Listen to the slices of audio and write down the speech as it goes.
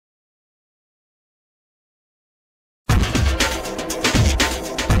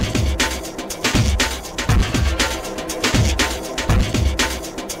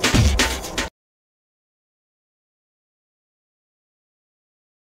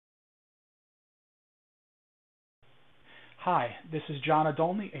Hi, this is John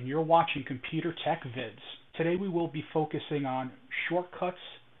Adolny, and you're watching Computer Tech Vids. Today we will be focusing on shortcuts,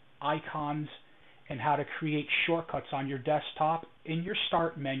 icons, and how to create shortcuts on your desktop, in your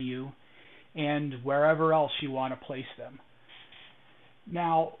Start menu, and wherever else you want to place them.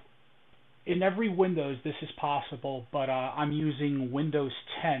 Now, in every Windows this is possible, but I'm using Windows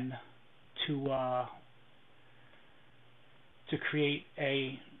 10 to create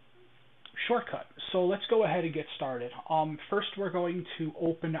a shortcut. So let's go ahead and get started. First we're going to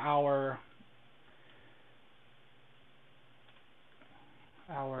open our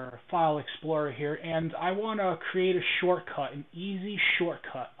File Explorer here, and I want to create a shortcut, an easy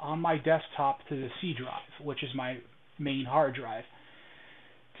shortcut on my desktop to the C drive, which is my main hard drive.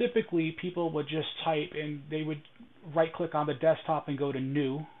 Typically people would just type, and they would right click on the desktop and go to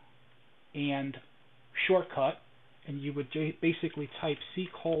New and Shortcut, and you would basically type C:/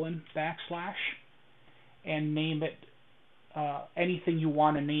 and name it anything you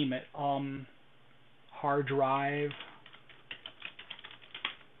want to name it. Hard drive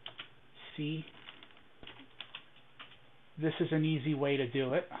C. This is an easy way to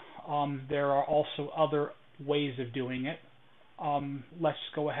do it. There are also other ways of doing it. Let's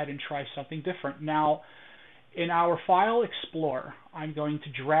go ahead and try something different. Now, in our File Explorer, I'm going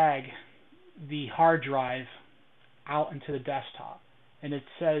to drag the hard drive out into the desktop, and it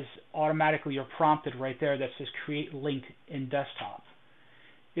says automatically, you're prompted right there that says create link in desktop.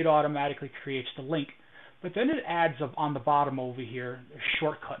 It automatically creates the link, but then it adds up on the bottom over here a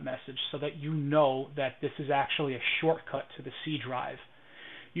shortcut message so that you know that this is actually a shortcut to the C drive.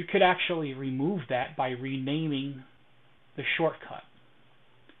 You could actually remove that by renaming the shortcut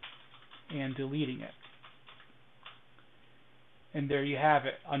and deleting it. And there you have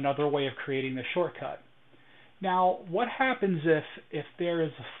it, another way of creating the shortcut. Now, what happens if there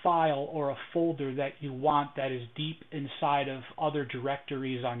is a file or a folder that you want that is deep inside of other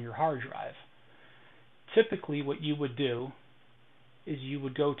directories on your hard drive? Typically, what you would do is you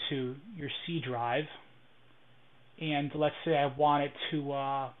would go to your C drive, and let's say I wanted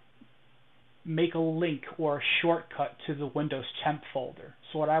to make a link or a shortcut to the Windows temp folder.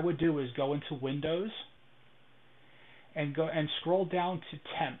 So what I would do is go into Windows and scroll down to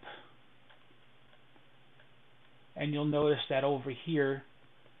temp. And you'll notice that over here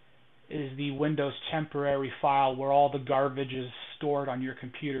is the Windows temporary file where all the garbage is stored on your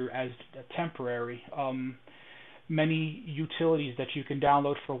computer as a temporary. Many utilities that you can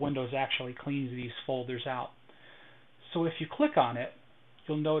download for Windows actually cleans these folders out. So if you click on it,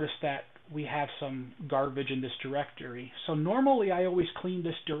 you'll notice that we have some garbage in this directory. So normally I always clean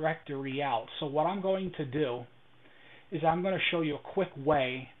this directory out. So what I'm going to do is I'm going to show you a quick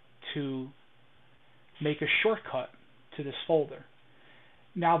way to make a shortcut to this folder.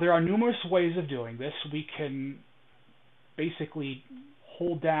 Now, there are numerous ways of doing this. We can basically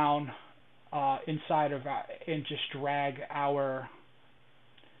hold down inside of and just drag our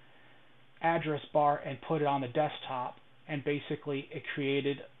address bar and put it on the desktop, and basically it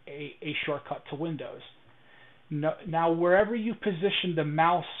created a shortcut to Windows. Now, wherever you position the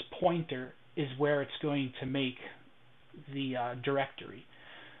mouse pointer is where it's going to make the directory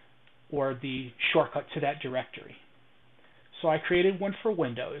or the shortcut to that directory. So I created one for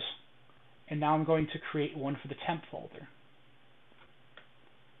Windows, and now I'm going to create one for the temp folder.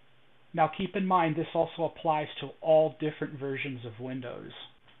 Now keep in mind this also applies to all different versions of Windows.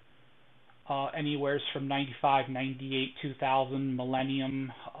 Anywhere from 95, 98, 2000,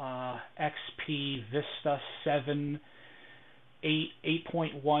 Millennium, XP, Vista, 7, 8,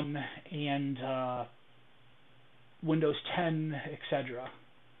 8.1, and Windows 10, etc.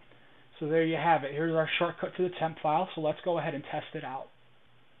 So there you have it. Here's our shortcut to the temp file. So let's go ahead and test it out.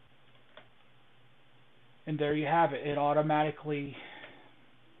 And there you have it. It automatically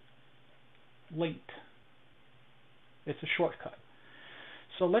linked. It's a shortcut.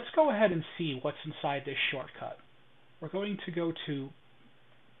 So let's go ahead and see what's inside this shortcut. We're going to go to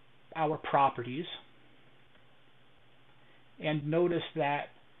our properties and notice that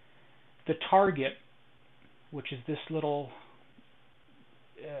the target, which is this little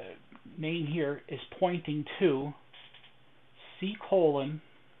name here, is pointing to C:,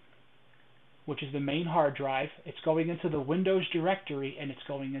 which is the main hard drive. It's going into the Windows directory, and it's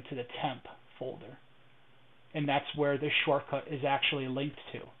going into the temp folder. And that's where this shortcut is actually linked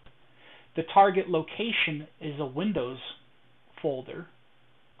to. The target location is a Windows folder.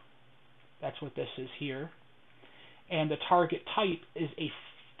 That's what this is here. And the target type is a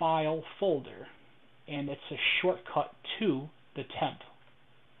file folder, and it's a shortcut to the temp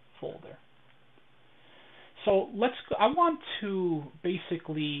folder. So I want to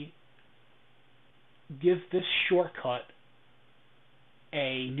basically give this shortcut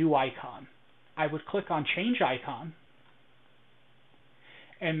a new icon. I would click on Change Icon,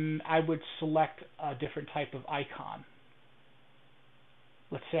 and I would select a different type of icon.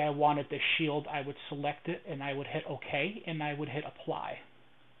 Let's say I wanted the shield, I would select it, and I would hit OK, and I would hit Apply.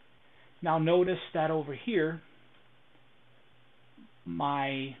 Now notice that over here,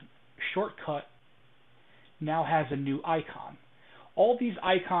 my shortcut now has a new icon. All these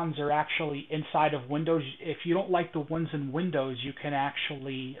icons are actually inside of Windows. If you don't like the ones in Windows, you can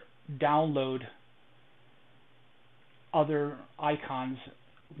actually download other icons,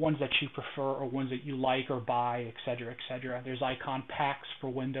 ones that you prefer or ones that you like or buy, etc., etc. There's icon packs for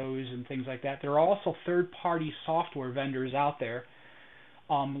Windows and things like that. There are also third-party software vendors out there,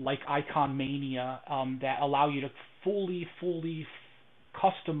 like Icon Mania, that allow you to fully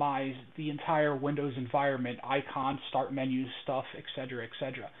customize the entire Windows environment, icons, start menu stuff, etc.,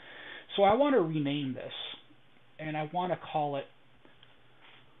 etc. So I want to rename this, and I want to call it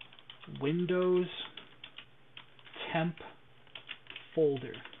Windows Temp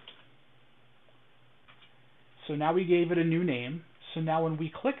Folder. So now we gave it a new name. So now when we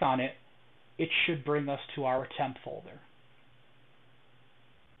click on it, it should bring us to our temp folder.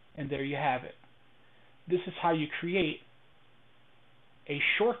 And there you have it. This is how you create a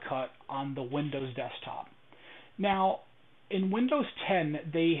shortcut on the Windows desktop. Now, in Windows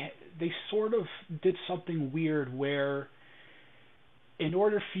 10, they sort of did something weird where in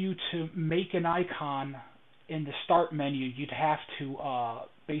order for you to make an icon in the start menu, you'd have to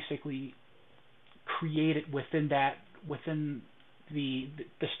basically create it within the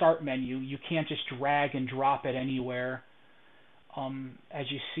start menu. You can't just drag and drop it anywhere. As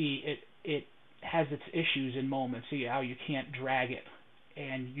you see, it has its issues in moments. See how you can't drag it,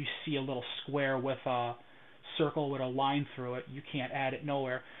 and you see a little square with a circle with a line through it. You can't add it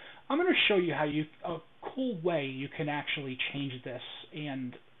nowhere. I'm going to show you how a cool way you can actually change this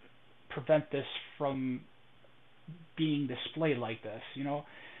and prevent this from being displayed like this, you know.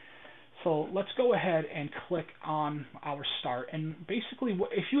 So let's go ahead and click on our start, and basically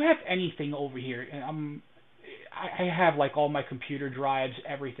if you have anything over here, I have like all my computer drives,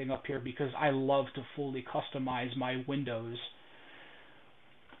 everything up here, because I love to fully customize my Windows.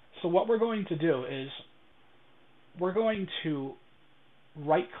 So what we're going to do is we're going to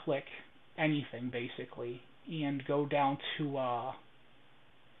right click anything basically and go down to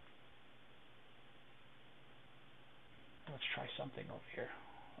let's try something over here.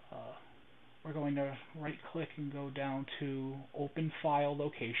 We're going to right click and go down to Open File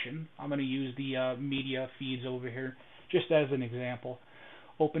Location. I'm going to use the media feeds over here just as an example.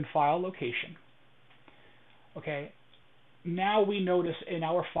 Open File Location. Okay, now we notice in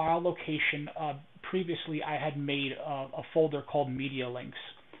our file location, previously I had made a folder called Media Links.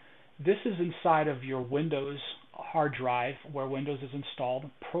 This is inside of your Windows hard drive where Windows is installed,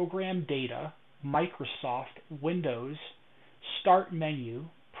 Program Data, Microsoft, Windows, Start Menu,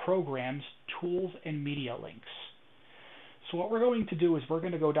 Programs, Tools, and Media Links. So what we're going to do is we're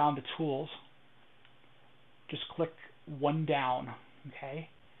going to go down to Tools, just click one down, okay?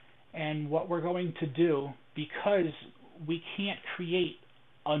 And what we're going to do, because we can't create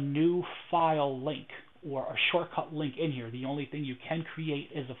a new file link or a shortcut link in here, the only thing you can create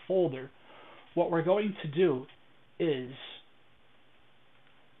is a folder, what we're going to do is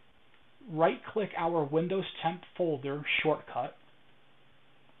right-click our Windows Temp Folder shortcut,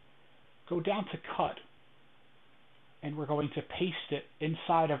 go down to Cut, and we're going to paste it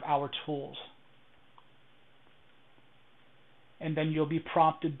inside of our Tools. And then you'll be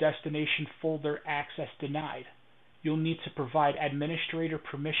prompted Destination Folder Access Denied. You'll need to provide administrator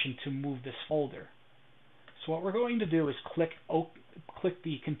permission to move this folder. So what we're going to do is click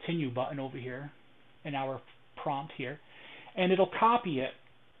the Continue button over here in our prompt here, and it'll copy it,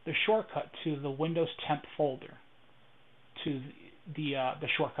 the shortcut, to the Windows Temp folder, to the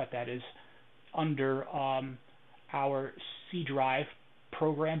shortcut that is under our C drive,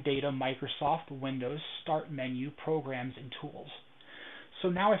 Program Data, Microsoft, Windows, Start Menu, Programs, and Tools. So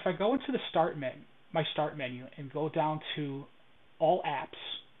now if I go into the my Start menu and go down to All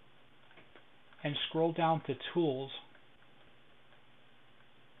Apps and scroll down to Tools,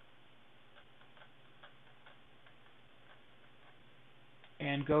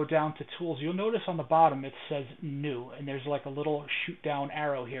 and go down to Tools, you'll notice on the bottom it says New, and there's like a little shoot down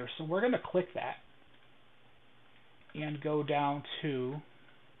arrow here. So we're going to click that and go down to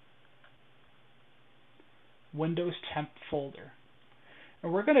Windows Temp Folder.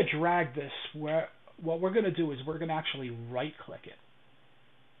 And we're going to drag this where what we're going to do is we're going to actually right click it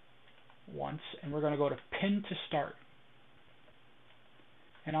once, and we're going to go to Pin to Start.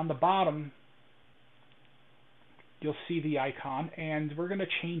 And on the bottom you'll see the icon, and we're going to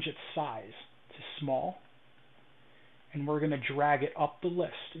change its size to small, and we're going to drag it up the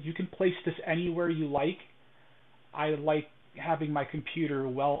list. You can place this anywhere you like. I like having my computer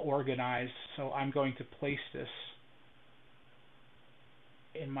well organized, so I'm going to place this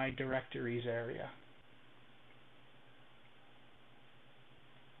in my directories area.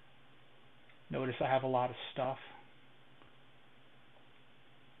 Notice I have a lot of stuff.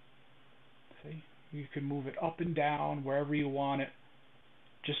 See, you can move it up and down wherever you want it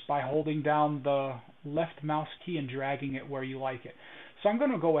just by holding down the left mouse key and dragging it where you like it. So I'm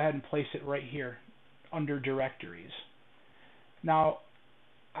going to go ahead and place it right here under directories. Now,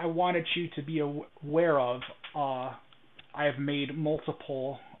 I wanted you to be aware of, I have made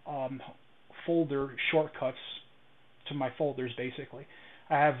multiple folder shortcuts to my folders, basically.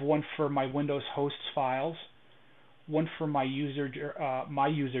 I have one for my Windows hosts files, one for my user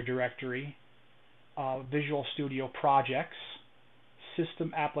directory, Visual Studio projects,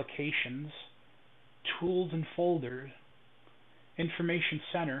 system applications, tools and folders, information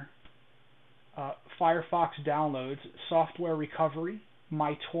center, Firefox downloads, software recovery,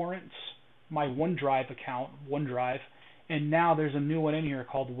 my torrents, my OneDrive account, OneDrive, and now there's a new one in here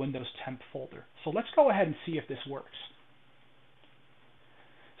called Windows Temp folder. So let's go ahead and see if this works.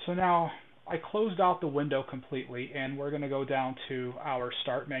 So now I closed out the window completely, and we're going to go down to our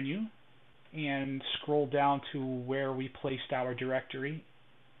Start menu and scroll down to where we placed our directory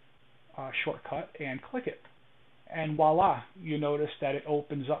shortcut and click it. And voila, you notice that it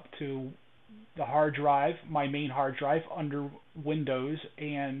opens up to the hard drive, my main hard drive, under Windows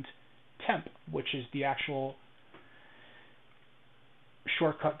and Temp, which is the actual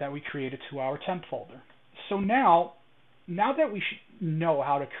shortcut that we created to our Temp folder. So now that we know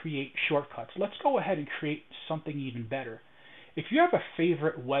how to create shortcuts, let's go ahead and create something even better. If you have a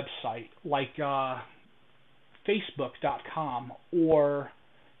favorite website like Facebook.com or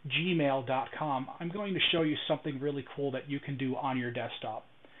Gmail.com, I'm going to show you something really cool that you can do on your desktop.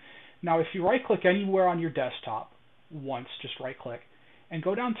 Now, if you right-click anywhere on your desktop once, just right-click, and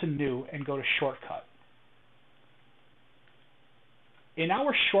go down to New and go to Shortcut. In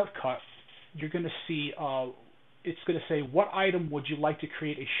our shortcut, you're going to see it's going to say, what item would you like to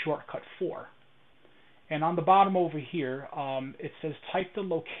create a shortcut for? And on the bottom over here, it says type the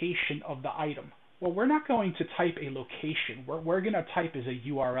location of the item. Well, we're not going to type a location. What we're going to type is a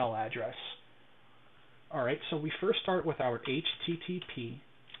URL address. All right, so we first start with our HTTP://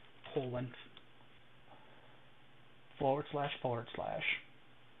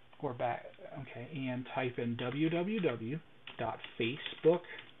 or back, okay, and type in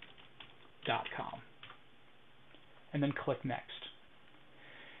www.facebook.com. And then click Next.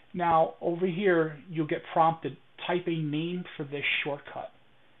 Now, over here, you'll get prompted, type a name for this shortcut.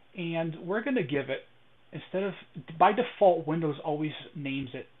 And we're going to give it, instead of, by default, Windows always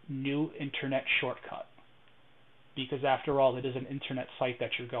names it New Internet Shortcut, because after all, it is an internet site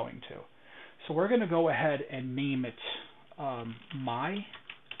that you're going to. So we're going to go ahead and name it My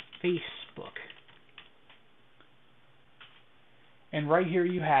Facebook. And right here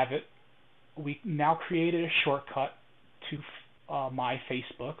you have it. We now created a shortcut to My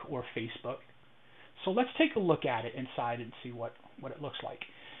Facebook or Facebook. So let's take a look at it inside and see what it looks like.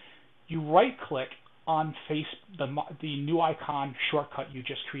 You right-click on the new icon shortcut you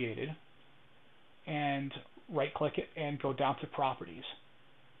just created, and right-click it and go down to Properties.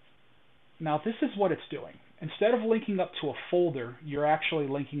 Now this is what it's doing. Instead of linking up to a folder, you're actually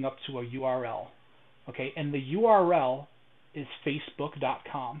linking up to a URL. Okay, and the URL is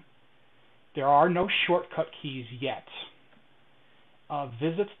facebook.com. There are no shortcut keys yet.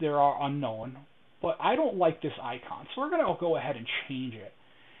 Visits there are unknown, but I don't like this icon, so we're going to go ahead and change it.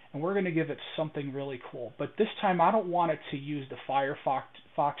 And we're going to give it something really cool. But this time I don't want it to use the Firefox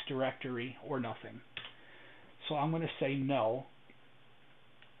directory or nothing. So I'm going to say no.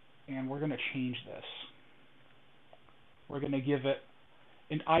 And we're going to change this. We're going to give it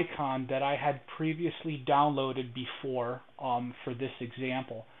an icon that I had previously downloaded before for this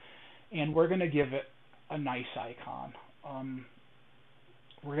example. And we're going to give it a nice icon.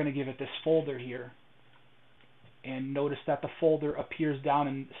 We're going to give it this folder here. And notice that the folder appears down,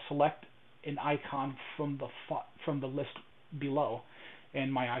 and select an icon from the list below.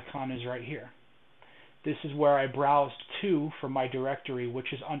 And my icon is right here. This is where I browsed to for my directory,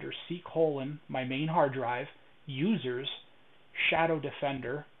 which is under C:, my main hard drive, users, Shadow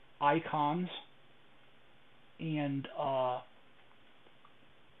Defender, icons, and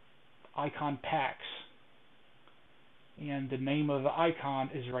icon packs. And the name of the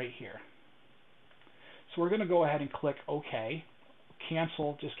icon is right here. So we're going to go ahead and click OK.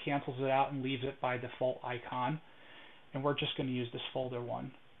 Cancel just cancels it out and leaves it by default icon. and we're just going to use this folder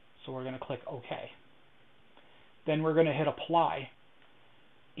one. So we're going to click OK. Then we're going to hit Apply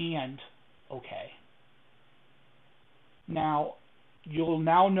and OK. Now, you'll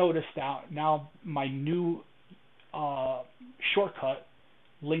now notice that now my new shortcut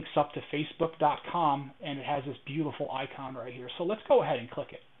links up to facebook.com, and it has this beautiful icon right here. So let's go ahead and click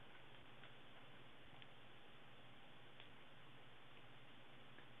it.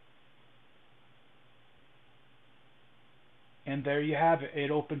 And there you have it. It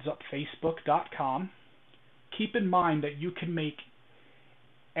opens up facebook.com. Keep in mind that you can make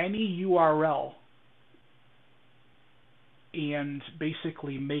any URL and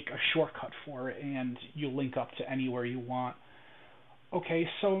basically make a shortcut for it, and you link up to anywhere you want. Okay,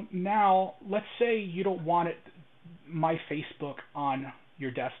 so now let's say you don't want it, my Facebook, on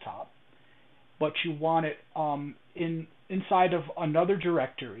your desktop, but you want it inside of another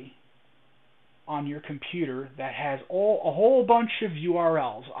directory on your computer that has a whole bunch of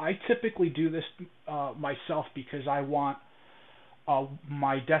URLs. I typically do this myself because I want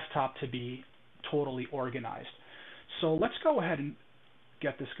my desktop to be totally organized. So let's go ahead and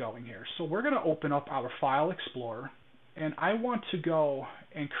get this going here. So we're going to open up our File Explorer, and I want to go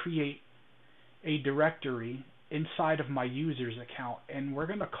and create a directory inside of my user's account, and we're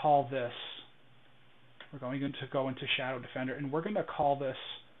going to call this, we're going to go into Shadow Defender, and we're going to call this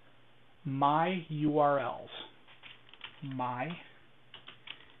My URLs. My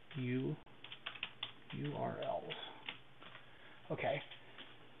URLs. Okay.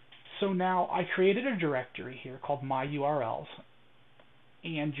 So now I created a directory here called My URLs,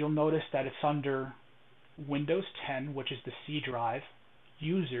 and you'll notice that it's under Windows 10, which is the C drive,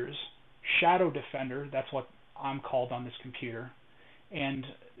 Users, Shadow Defender, that's what I'm called on this computer, and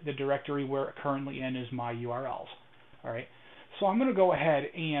the directory we're currently in is My URLs. All right. So I'm going to go ahead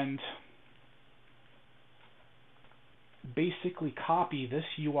and basically copy this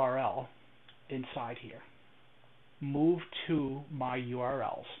URL inside here. Move to My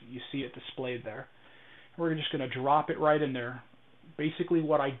URLs. You see it displayed there. We're just going to drop it right in there. Basically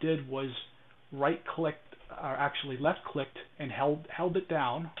what I did was right-clicked, or actually left-clicked, and held it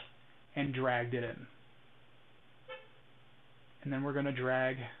down and dragged it in. And then we're going to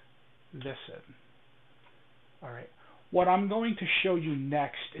drag this in. All right. What I'm going to show you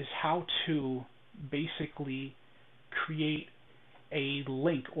next is how to basically create a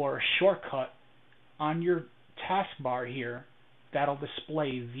link or a shortcut on your taskbar here that'll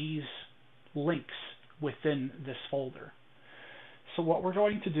display these links within this folder. So what we're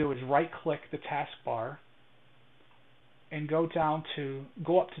going to do is right-click the taskbar and go up to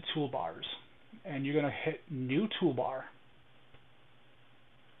Toolbars, and you're going to hit New Toolbar.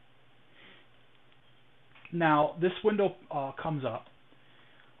 Now this window comes up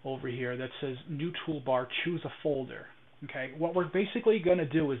over here that says New Toolbar, choose a folder. Okay, what we're basically going to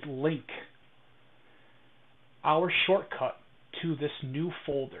do is link our shortcut to this new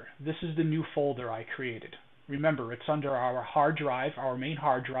folder. This is the new folder I created. Remember, it's under our hard drive, our main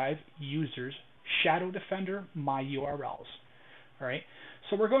hard drive, Users, Shadow Defender, My URLs. All right,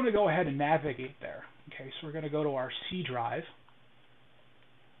 so we're going to go ahead and navigate there. Okay, so we're going to go to our C drive.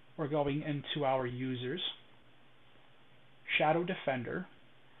 We're going into our Users, Shadow Defender,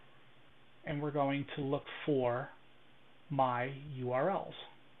 and we're going to look for My URLs.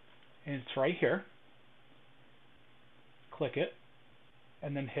 And it's right here. Click it,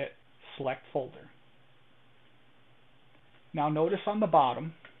 and then hit Select Folder. Now notice on the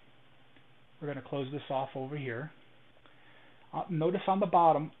bottom, we're going to close this off over here. Notice on the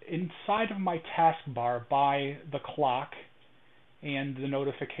bottom, inside of my taskbar by the clock and the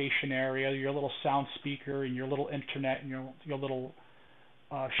notification area, your little sound speaker and your little internet and your little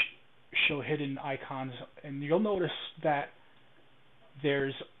show hidden icons, and you'll notice that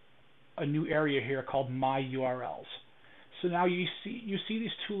there's a new area here called My URLs. So now you see these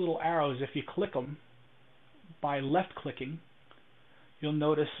two little arrows. If you click them by left clicking, you'll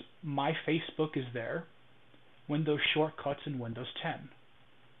notice My Facebook is there, Windows Shortcuts, and Windows 10.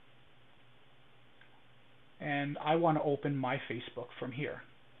 And I want to open My Facebook from here.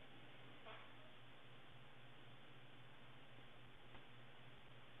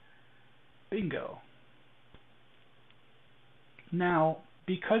 Bingo. Now,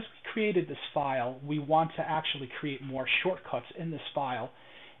 because we created this file, we want to actually create more shortcuts in this file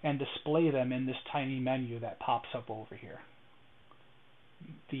and display them in this tiny menu that pops up over here,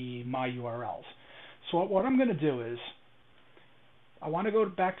 the My URLs. So what I'm going to do is, I want to go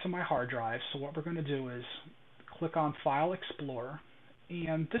back to my hard drive, so what we're going to do is click on File Explorer,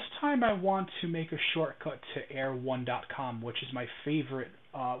 and this time I want to make a shortcut to air1.com, which is my favorite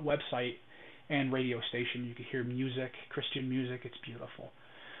website, and radio station. You can hear music, Christian music. It's beautiful.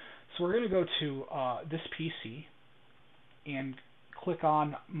 So we're going to go to this PC and click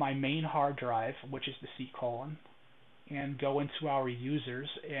on my main hard drive, which is the C colon, and go into our users.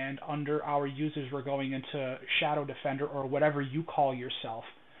 And under our users, we're going into Shadow Defender, or whatever you call yourself.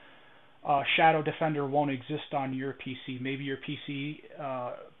 Shadow Defender won't exist on your PC. Maybe your PC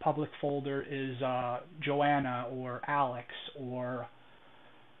public folder is Joanna or Alex or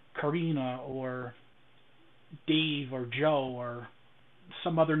Karina or Dave or Joe or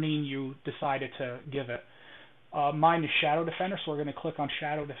some other name you decided to give it. Mine is Shadow Defender, so we're going to click on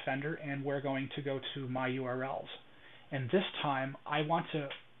Shadow Defender, and we're going to go to My URLs. And this time, I want to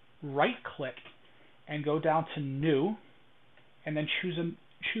right-click and go down to New, and then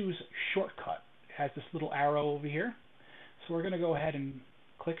choose Shortcut. It has this little arrow over here. So we're going to go ahead and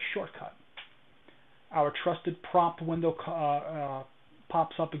click Shortcut. Our trusted prompt window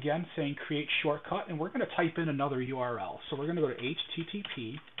pops up again saying Create Shortcut, and we're going to type in another URL. So we're going to go to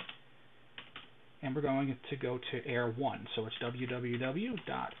HTTP, and we're going to go to air1. So it's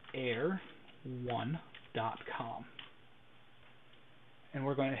www.air1.com. And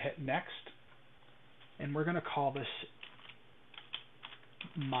we're going to hit Next, and we're going to call this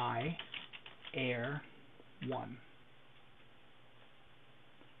My Air 1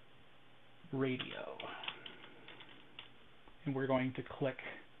 Radio. And we're going to click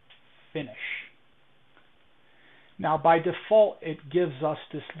Finish. Now by default it gives us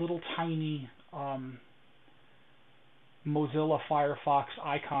this little tiny Mozilla Firefox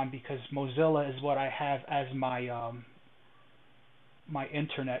icon, because Mozilla is what I have as my my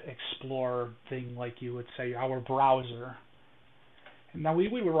Internet Explorer thing, like you would say, our browser. And now we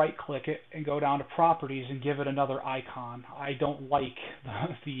would right click it and go down to Properties and give it another icon. I don't like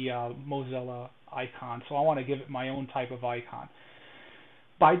the Mozilla icon, so I want to give it my own type of icon.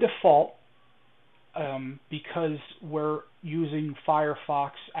 By default, because we're using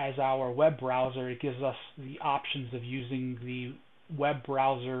Firefox as our web browser, it gives us the options of using the web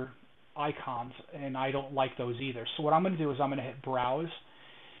browser icons, and I don't like those either. So what I'm going to do is I'm going to hit Browse,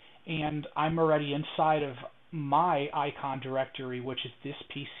 and I'm already inside of my icon directory, which is this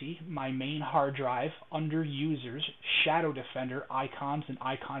PC, my main hard drive, under Users, Shadow Defender, Icons, and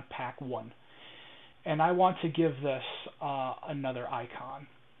Icon Pack 1. And I want to give this another icon.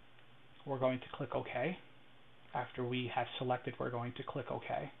 We're going to click OK. After we have selected, we're going to click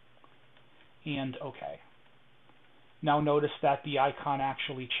OK. And OK. Now notice that the icon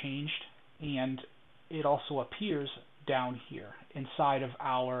actually changed, and it also appears down here inside of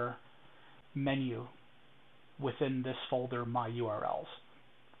our menu within this folder, My URLs.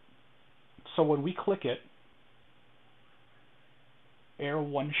 So when we click it,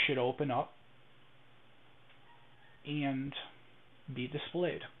 Air1 should open up and be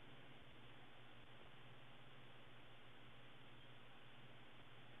displayed.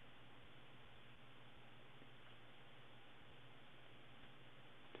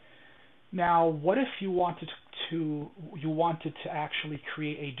 Now, what if you wanted to actually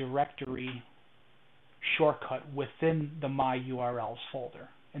create a directory shortcut within the My URLs folder?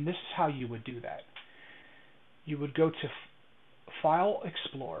 And this is how you would do that. You would go to File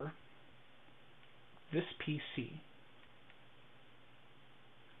Explorer, this PC,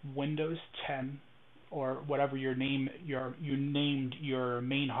 Windows 10, or whatever you named your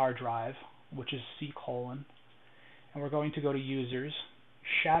main hard drive, which is C colon, and we're going to go to Users,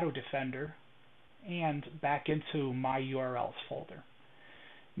 Shadow Defender, and back into My URLs folder.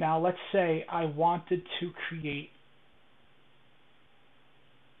 Now let's say I wanted to create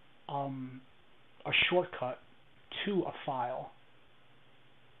a shortcut to a file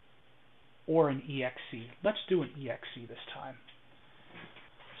or an exe. Let's do an exe this time.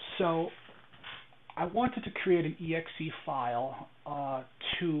 So I wanted to create an exe file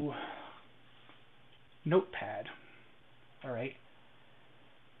to Notepad. All right.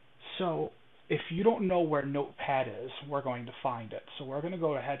 So if you don't know where Notepad is, we're going to find it. So we're going to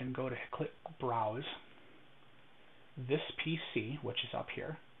go ahead and click Browse, this PC, which is up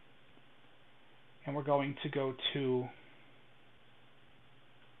here, and we're going to go to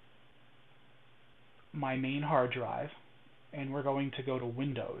my main hard drive, and we're going to go to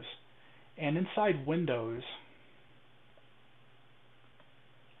Windows. And inside Windows,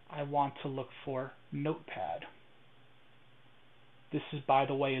 I want to look for Notepad. This is, by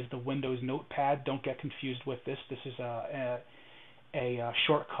the way, is the Windows Notepad. Don't get confused with this. This is a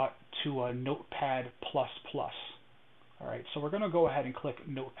shortcut to a Notepad++. All right, so we're going to go ahead and click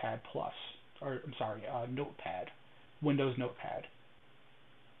Notepad+, Notepad, Windows Notepad.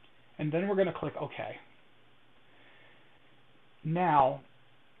 And then we're going to click OK. Now,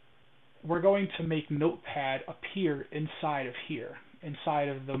 we're going to make Notepad appear inside of here, inside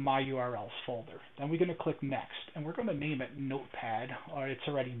of the My URLs folder. Then we're going to click Next, and we're going to name it Notepad, or it's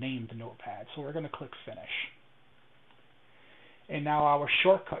already named Notepad, so we're going to click Finish. And now our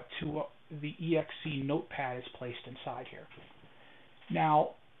shortcut to the exe Notepad is placed inside here.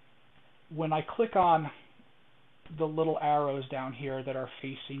 Now, when I click on the little arrows down here that are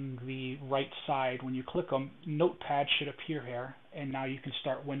facing the right side, when you click them, Notepad should appear here, and now you can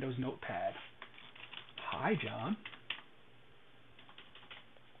start Windows Notepad. Hi, John.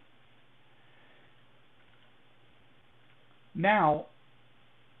 Now,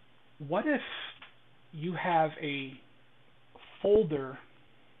 what if you have a folder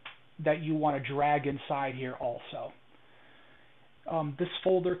that you want to drag inside here also? This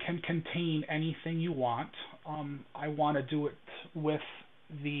folder can contain anything you want. I want to do it with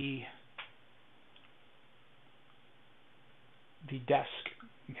the desk.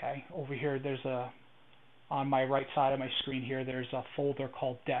 Okay, over here there's on my right side of my screen here there's a folder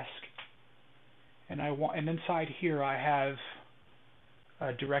called Desk, and inside here I have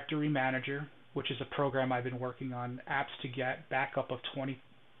a Directory Manager, which is a program I've been working on, apps to get, backup of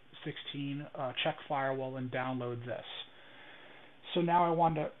 2016, check firewall, and download this. So now I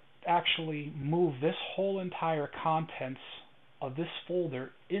want to actually move this whole entire contents of this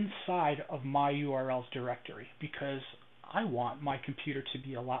folder inside of my URLs directory, because I want my computer to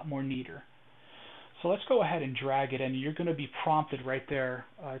be a lot more neater. So let's go ahead and drag it in. You're going to be prompted right there.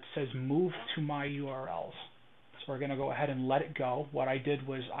 It says move to my URLs. So we're going to go ahead and let it go. What I did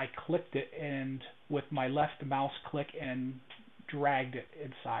was I clicked it, and with my left mouse click and dragged it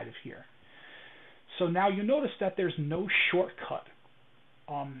inside of here. So now you notice that there's no shortcut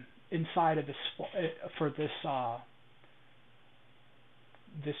inside of this for this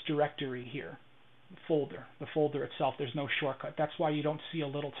directory here, folder. The folder itself, there's no shortcut. That's why you don't see a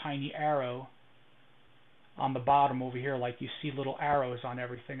little tiny arrow on the bottom over here like you see little arrows on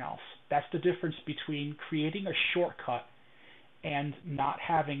everything else. That's the difference between creating a shortcut and not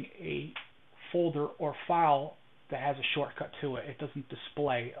having a folder or file that has a shortcut to it. It doesn't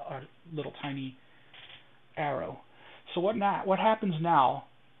display a little tiny arrow. So what happens now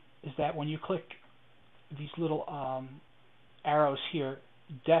is that when you click these little arrows here,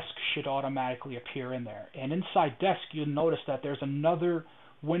 Desk should automatically appear in there. And inside Desk, you'll notice that there's another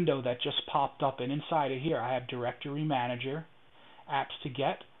window that just popped up, and inside of here I have Directory Manager, apps to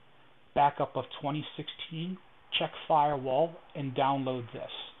get, backup of 2016, check firewall, and download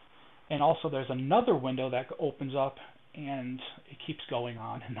this. And also there's another window that opens up, and it keeps going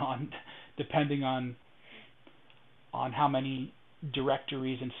on and on depending on how many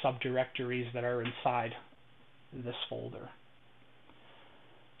directories and subdirectories that are inside this folder.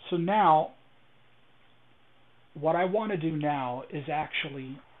 So now what I want to do now is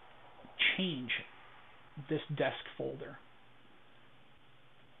actually change this desk folder.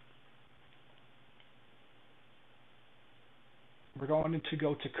 We're going to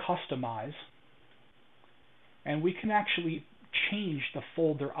go to Customize, and we can actually change the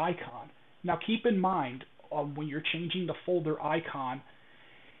folder icon. Now keep in mind, when you're changing the folder icon,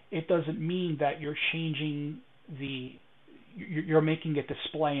 it doesn't mean that you're changing you're making it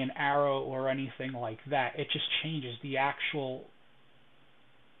display an arrow or anything like that. It just changes the actual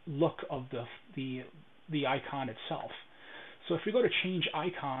look of the icon itself. So if we go to change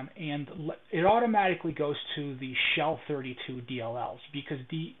icon, and it automatically goes to the shell 32 DLLs, because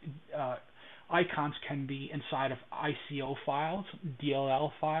icons can be inside of ICO files,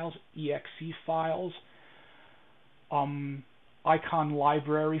 DLL files, exe files, icon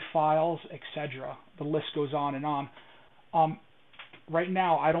library files, etc. The list goes on and on. Right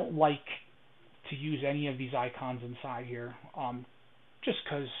now, I don't like to use any of these icons inside here, just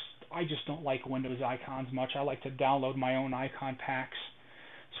because I just don't like Windows icons much. I like to download my own icon packs.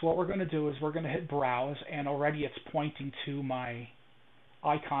 So what we're going to do is we're going to hit Browse, and already it's pointing to my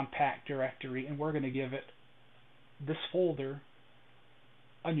icon pack directory, and we're going to give it, this folder,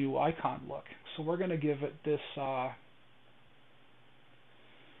 a new icon look. So we're going to give it this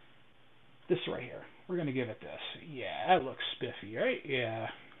right here. We're going to give it this. Yeah, that looks spiffy, right? Yeah.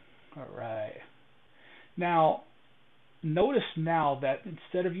 All right. Now, notice now that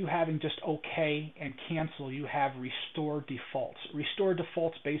instead of you having just OK and cancel, you have restore defaults. Restore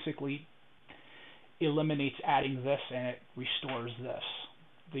defaults basically eliminates adding this, and it restores this,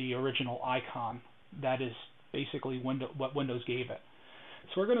 the original icon. That is basically what Windows gave it.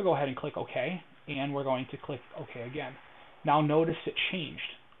 So we're going to go ahead and click OK, and we're going to click OK again. Now notice it changed.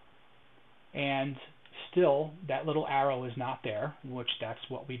 And still, that little arrow is not there, which that's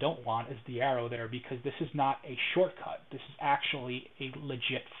what we don't want, is the arrow there, because this is not a shortcut. This is actually a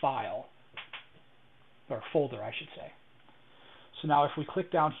legit file, or folder, I should say. So now if we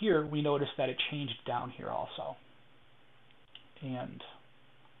click down here, we notice that it changed down here also. And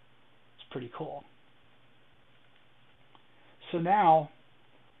it's pretty cool. So now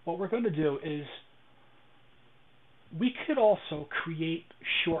what we're going to do is we could also create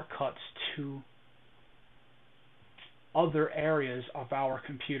shortcuts to other areas of our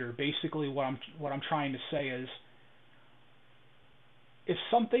computer. Basically what I'm trying to say is, if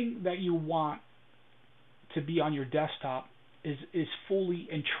something that you want to be on your desktop is fully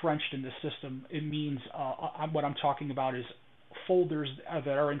entrenched in the system, it means what I'm talking about is folders that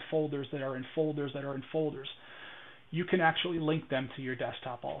are in folders that are in folders that are in folders. You can actually link them to your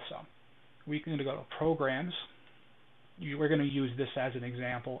desktop also. We're going to go to Programs. We're going to use this as an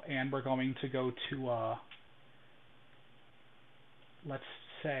example, and we're going to go to let's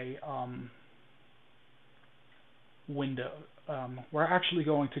say Windows. We're actually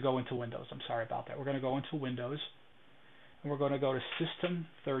going to go into Windows. I'm sorry about that. We're going to go into Windows, and we're going to go to System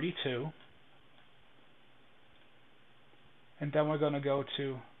 32, and then we're going to go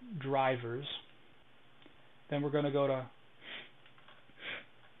to Drivers. Then we're going to go to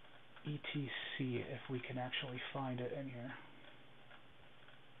etc, if we can actually find it in here.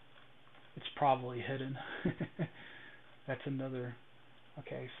 It's probably hidden. That's another.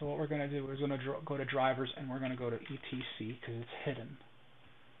 Okay, so what we're going to do is we're going to go to Drivers, and we're going to go to etc because it's hidden.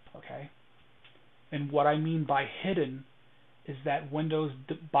 Okay, and what I mean by hidden is that Windows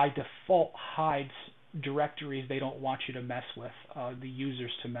by default hides directories they don't want you to mess with, the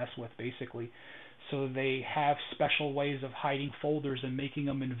users to mess with, basically. So they have special ways of hiding folders and making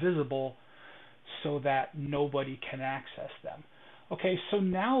them invisible so that nobody can access them. Okay, so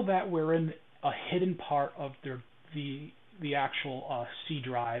now that we're in a hidden part of the actual C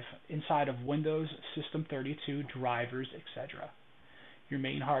drive inside of Windows, System 32, Drivers, etc. Your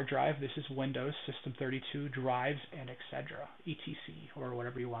main hard drive, this is Windows, System 32, Drives, and etc. etc, or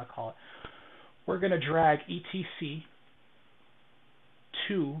whatever you want to call it. We're going to drag etc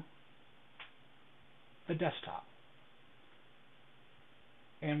to the desktop.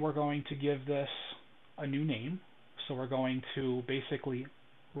 And we're going to give this a new name. So we're going to basically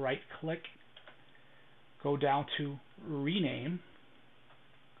right click, go down to rename,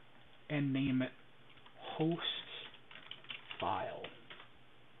 and name it host file.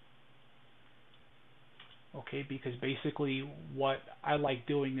 Okay, because basically what I like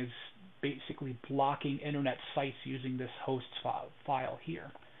doing is basically blocking internet sites using this host file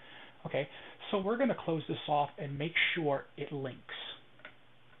here. Okay, so we're going to close this off and make sure it links.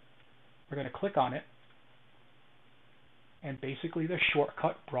 We're going to click on it, and basically the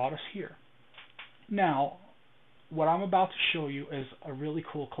shortcut brought us here. Now, what I'm about to show you is a really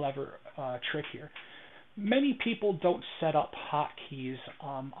cool, clever trick here. Many people don't set up hotkeys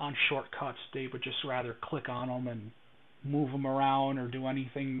on shortcuts. They would just rather click on them and move them around or do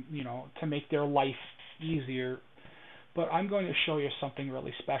anything, to make their life easier. But I'm going to show you something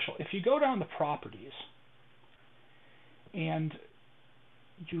really special. If you go down to Properties and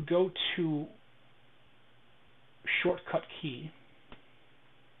you go to Shortcut Key,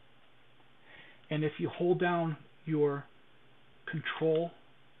 and if you hold down your Control,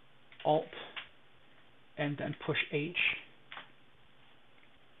 Alt, and then push H,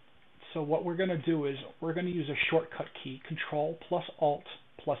 so what we're going to do is we're going to use a shortcut key, Control plus Alt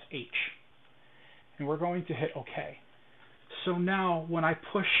plus H, and we're going to hit OK. So now when I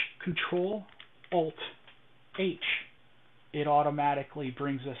push Control, Alt, H, it automatically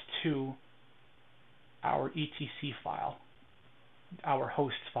brings us to our etc file, our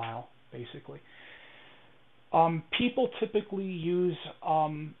host file, basically. People typically use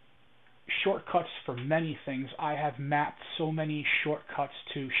shortcuts for many things. I have mapped so many shortcuts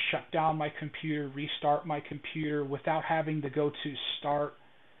to shut down my computer, restart my computer without having to go to Start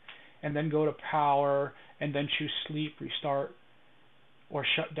and then go to Power and then choose Sleep, Restart, or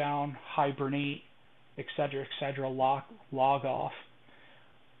Shut Down, Hibernate, etc., etc., log off.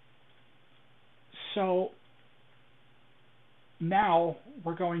 So now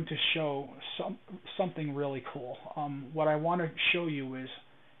we're going to show something really cool. What I want to show you is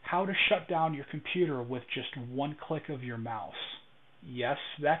how to shut down your computer with just one click of your mouse. Yes,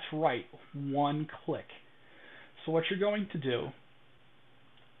 that's right, one click. So what you're going to do,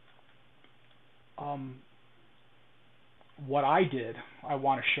 what I did, I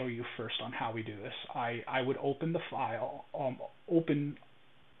want to show you first on how we do this. I would open the file, open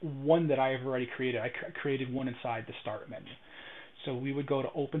one that I have already created. I created one inside the Start menu. So we would go to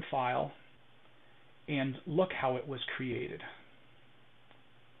Open File, and look how it was created.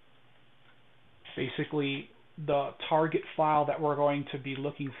 Basically, the target file that we're going to be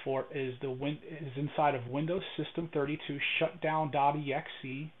looking for is inside of Windows System 32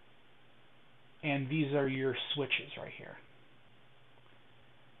 shutdown.exe, and these are your switches right here.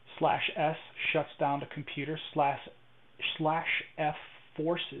 /S shuts down the computer. /F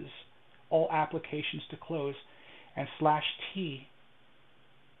forces all applications to close, and /T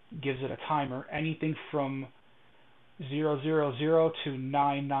gives it a timer, anything from 000 to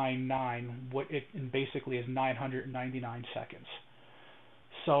 999, what it basically is 999 seconds.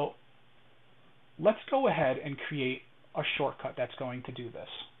 So let's go ahead and create a shortcut that's going to do this.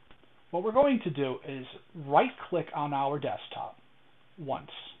 What we're going to do is right click on our desktop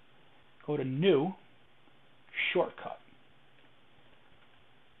once, go to New, Shortcut,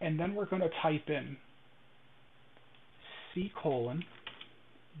 and then we're going to type in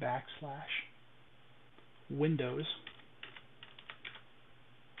C:\Windows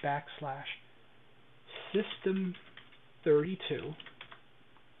 /System32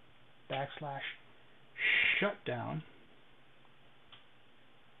 /shutdown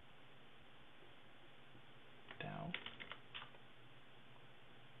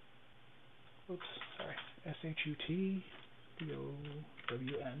SHUTDOWN.exe.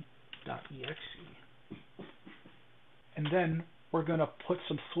 And then we're going to put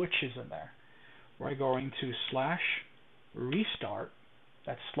some switches in there. We're going to /restart,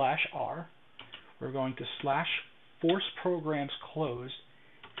 that's /R. We're going to /force programs closed,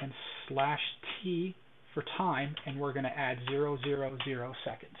 and /T for time, and we're going to add 000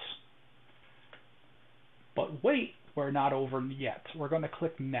 seconds. But wait, we're not over yet. We're going to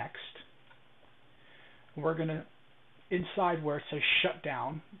click Next. We're going to, inside where it says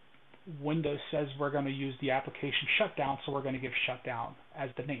Shutdown, Windows says we're going to use the application Shutdown, so we're going to give Shutdown as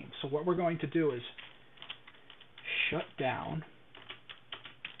the name. So what we're going to do is shut down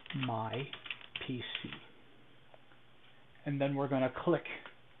my PC. And then we're going to click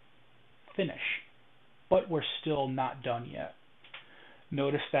Finish. But we're still not done yet.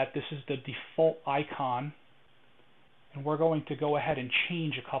 Notice that this is the default icon, and we're going to go ahead and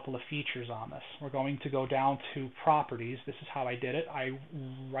change a couple of features on this. We're going to go down to Properties. This is how I did it. I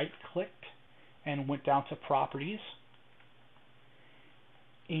right-clicked and went down to Properties,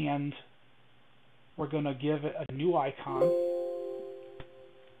 and we're going to give it a new icon,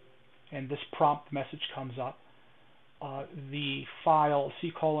 and this prompt message comes up. The file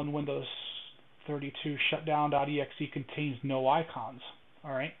C:\Windows 32 shutdown.exe contains no icons.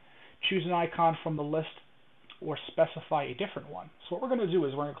 All right, choose an icon from the list or specify a different one. So what we're going to do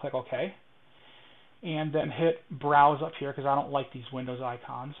is we're going to click OK, and then hit Browse up here because I don't like these Windows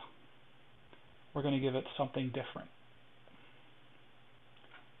icons. We're going to give it something different.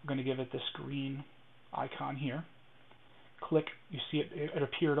 We're going to give it this green icon here. Click, you see it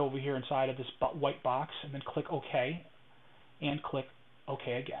appeared over here inside of this white box, and then click OK, and click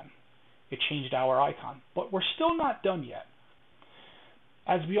OK again. It changed our icon, but we're still not done yet.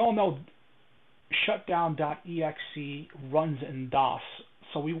 As we all know, shutdown.exe runs in DOS,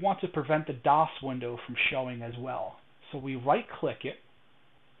 so we want to prevent the DOS window from showing as well. So we right-click it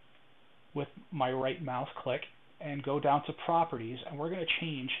with my right mouse click and go down to Properties, and we're going to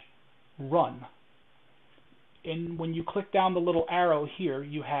change Run. And when you click down the little arrow here,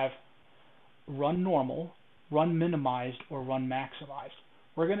 you have Run Normal, Run Minimized, or Run Maximized.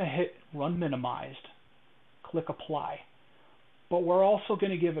 We're going to hit Run Minimized, click Apply. But we're also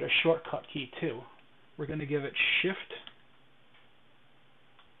going to give it a shortcut key too. We're going to give it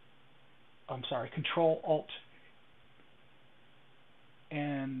Control Alt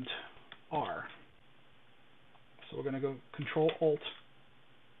and R. So we're going to go Control Alt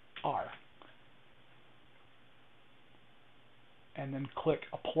R. And then click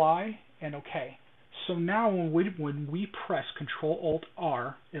Apply and OK. So now when we press Control Alt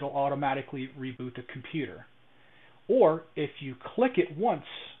R, it'll automatically reboot the computer. Or if you click it once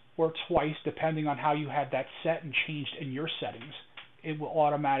or twice, depending on how you had that set and changed in your settings, it will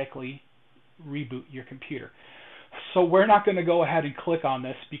automatically reboot your computer. So we're not going to go ahead and click on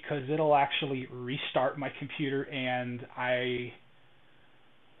this because it'll actually restart my computer, and I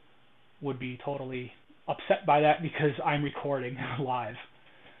would be totally upset by that because I'm recording live.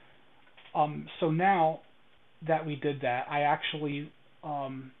 So now that we did that, I actually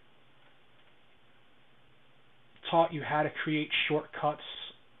taught you how to create shortcuts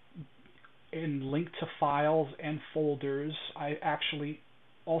and link to files and folders. I actually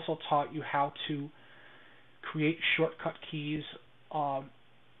also taught you how to create shortcut keys,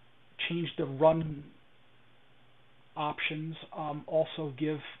 change the run options, also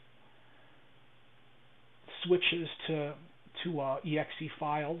give switches to exe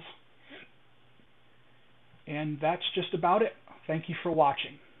files. And that's just about it. Thank you for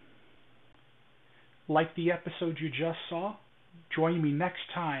watching. Like the episode you just saw, join me next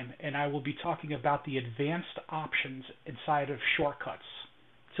time and I will be talking about the advanced options inside of shortcuts.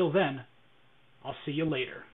 Till then, I'll see you later.